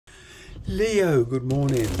Leo, good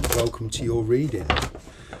morning. Welcome to your reading.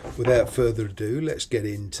 Without further ado, let's get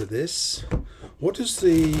into this. What does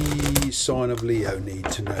the sign of Leo need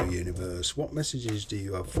to know, universe? What messages do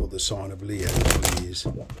you have for the sign of Leo, please?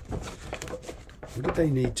 What do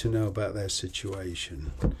they need to know about their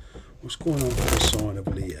situation? What's going on for the sign of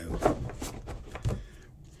Leo?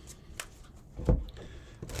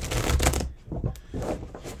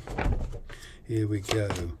 Here we go.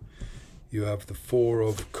 You have the Four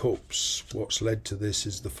of Cups. What's led to this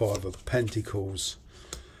is the Five of Pentacles.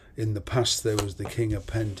 In the past there was the King of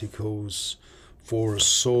Pentacles. Four of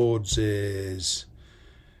Swords is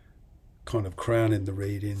kind of crowning the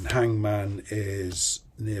reading. Hangman is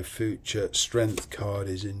near future. Strength card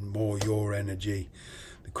is in more your energy.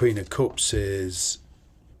 The Queen of Cups is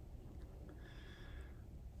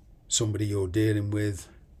somebody you're dealing with.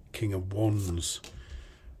 King of Wands.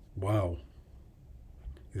 Wow.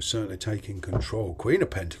 You're certainly taking control. Queen of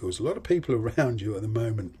Pentacles, a lot of people around you at the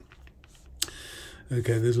moment.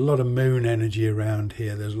 Okay, there's a lot of moon energy around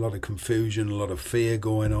here. There's a lot of confusion, a lot of fear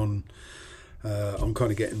going on. I'm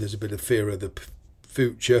kind of getting there's a bit of fear of the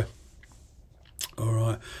future. All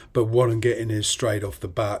right, but what I'm getting is straight off the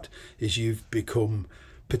bat is you've become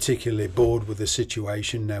particularly bored with the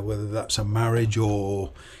situation now, whether that's a marriage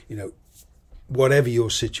or, you know, whatever your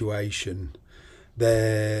situation,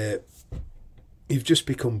 you've just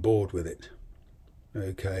become bored with it.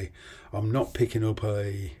 Okay, I'm not picking up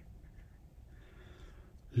a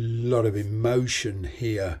lot of emotion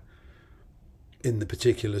here in the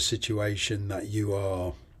particular situation that you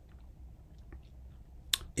are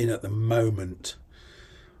in at the moment.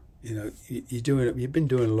 You know, you've been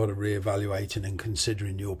doing a lot of reevaluating and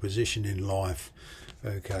considering your position in life.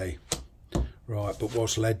 Okay, right, but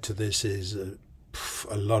what's led to this is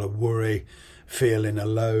a lot of worry, feeling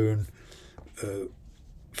alone,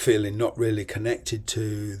 feeling not really connected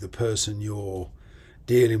to the person you're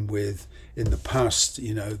dealing with. In the past,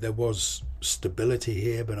 you know, there was stability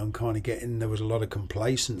here, but I'm kind of getting there was a lot of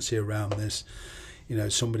complacency around this. You know,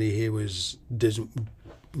 somebody here was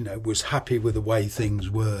happy with the way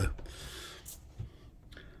things were,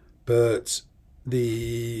 but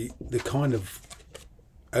the kind of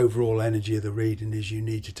overall energy of the reading is you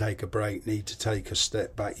need to take a break, need to take a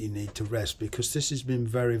step back, you need to rest, because this has been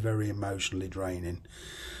very, very emotionally draining.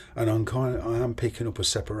 And I am picking up a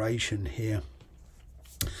separation here.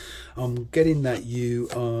 I'm getting that you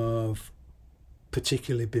have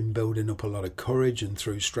particularly been building up a lot of courage, and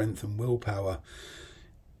through strength and willpower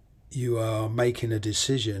you are making a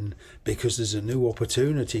decision because there's a new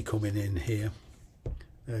opportunity coming in here.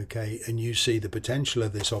 Okay, and you see the potential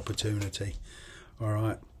of this opportunity. All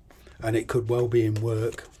right, and it could well be in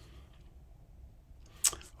work.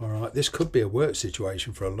 All right, this could be a work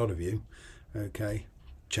situation for a lot of you. Okay,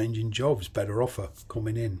 changing jobs, better offer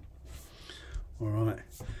coming in. All right,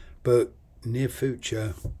 but near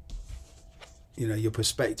future, you know, your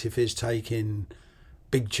perspective is taking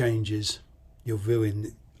big changes. You're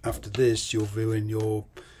viewing, after this, you're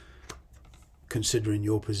considering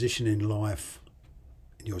your position in life,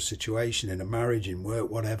 your situation in a marriage, in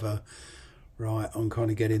work, whatever. Right, I'm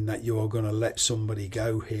kind of getting that you are going to let somebody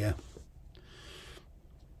go here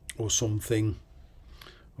or something.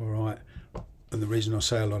 All right, and the reason I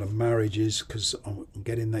say a lot of marriage is because I'm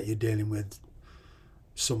getting that you're dealing with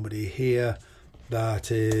somebody here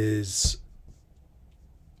that is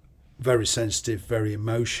very sensitive, very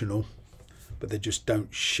emotional, but they just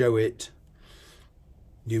don't show it.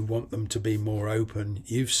 You want them to be more open.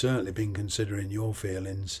 You've certainly been considering your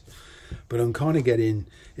feelings. But I'm kind of getting,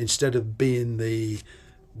 instead of being the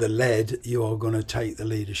lead, you are going to take the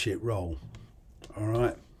leadership role. All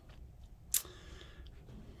right.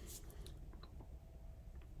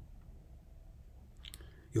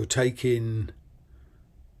 You're taking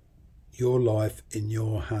your life in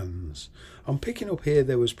your hands. I'm picking up here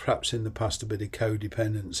there was perhaps in the past a bit of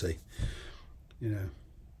codependency, you know.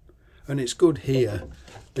 And it's good here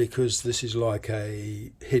because this is like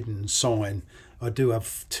a hidden sign. I do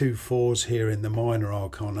have 2 4s here in the minor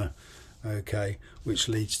arcana, okay, which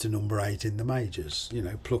leads to number 8 in the majors, you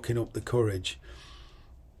know, plucking up the courage.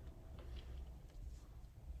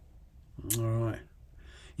 All right.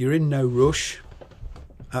 You're in no rush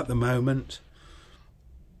at the moment.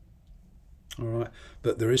 All right.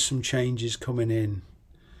 But there is some changes coming in,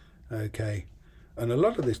 okay. And a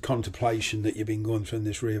lot of this contemplation that you've been going through in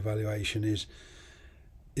this reevaluation is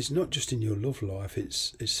not just in your love life,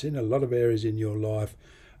 it's in a lot of areas in your life,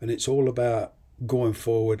 and it's all about going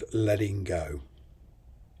forward, letting go.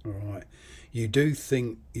 All right, you do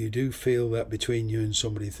feel that between you and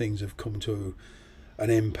somebody things have come to an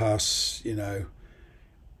impasse, you know,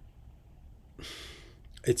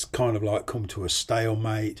 it's kind of like come to a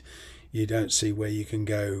stalemate. You don't see where you can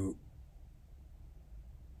go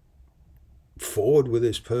forward with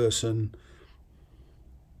this person.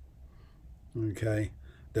 Okay,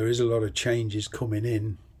 there is a lot of changes coming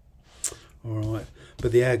in. All right,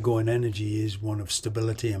 but the outgoing energy is one of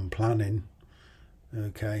stability and planning.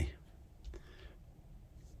 Okay,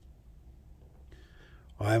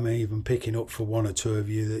 I am even picking up for one or two of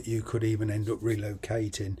you that you could even end up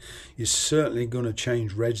relocating. You're certainly going to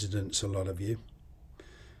change residence, a lot of you.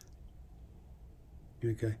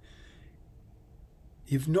 Okay,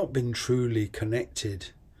 you've not been truly connected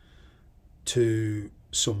to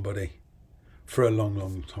somebody for a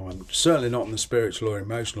long time, certainly not on the spiritual or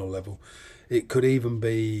emotional level. It could even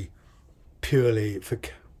be purely for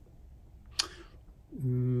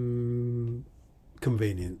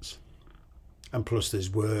convenience, and plus there's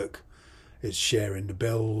work, it's sharing the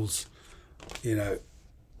bills, you know.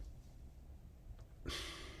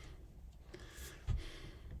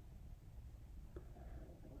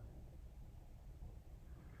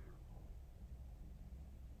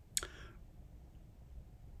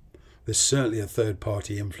 There's certainly a third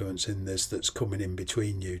party influence in this that's coming in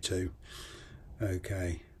between you two.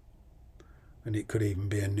 Okay, and it could even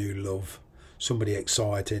be a new love, somebody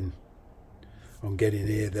exciting. I'm getting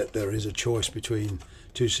here that there is a choice between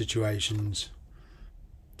two situations,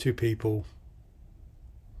 two people.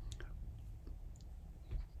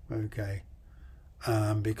 Okay,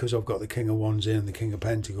 because I've got the King of Wands in and the King of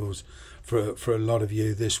Pentacles, for a lot of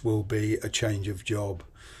you this will be a change of job.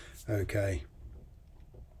 Okay,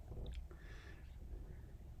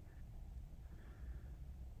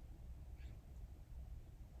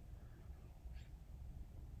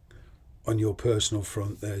 on your personal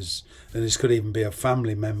front, and this could even be a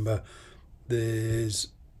family member, there's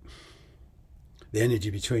the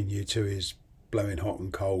energy between you two is blowing hot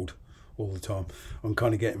and cold all the time. I'm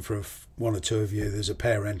kind of getting for one or two of you there's a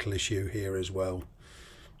parental issue here as well.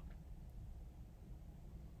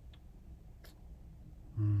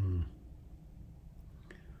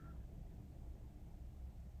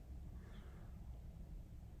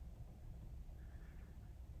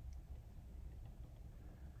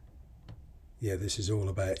 Yeah, this is all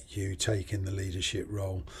about you taking the leadership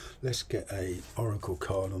role. Let's get a oracle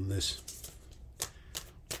card on this.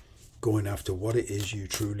 Going after what it is you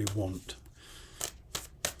truly want.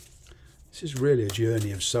 This is really a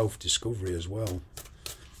journey of self-discovery as well.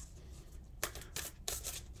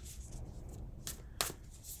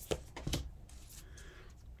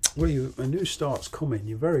 Well, a new start's coming.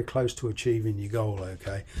 You're very close to achieving your goal,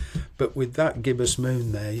 okay? But with that gibbous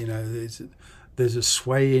moon there, you know, there's a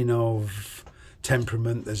swaying of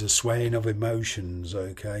temperament, there's a swaying of emotions,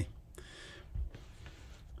 okay?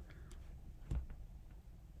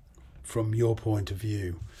 From your point of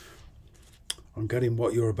view, I'm getting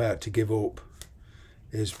what you're about to give up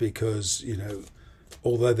is because, you know,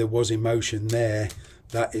 although there was emotion there,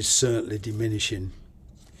 that is certainly diminishing.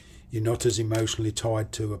 You're not as emotionally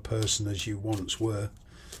tied to a person as you once were.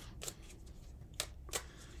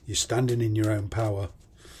 You're standing in your own power.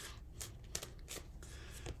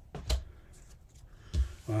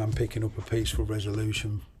 I'm picking up a peaceful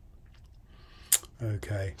resolution.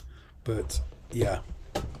 Okay, but yeah.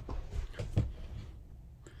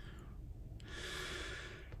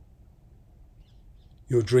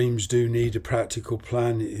 Your dreams do need a practical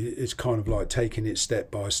plan. It's kind of like taking it step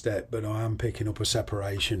by step, but I am picking up a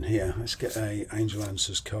separation here. Let's get a Angel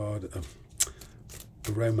Answers card,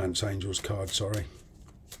 a Romance Angels card, sorry.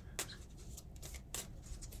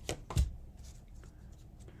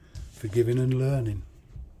 Forgiving and learning.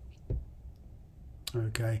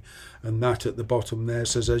 Okay, and that at the bottom there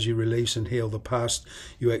says, as you release and heal the past,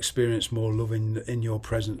 you experience more love in your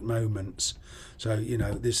present moments. So, you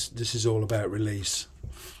know, this is all about release.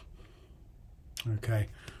 Okay,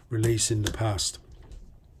 releasing the past,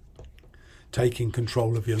 taking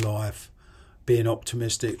control of your life, being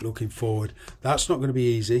optimistic, looking forward. That's not going to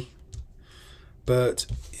be easy, but,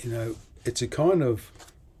 you know, it's a kind of,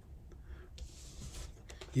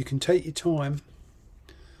 you can take your time.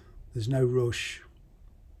 There's no rush.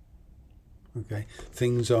 Okay,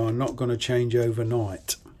 things are not going to change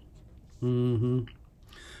overnight. And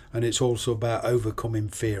it's also about overcoming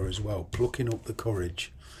fear as well, plucking up the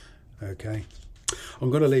courage. Okay, I'm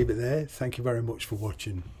going to leave it there. Thank you very much for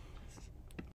watching.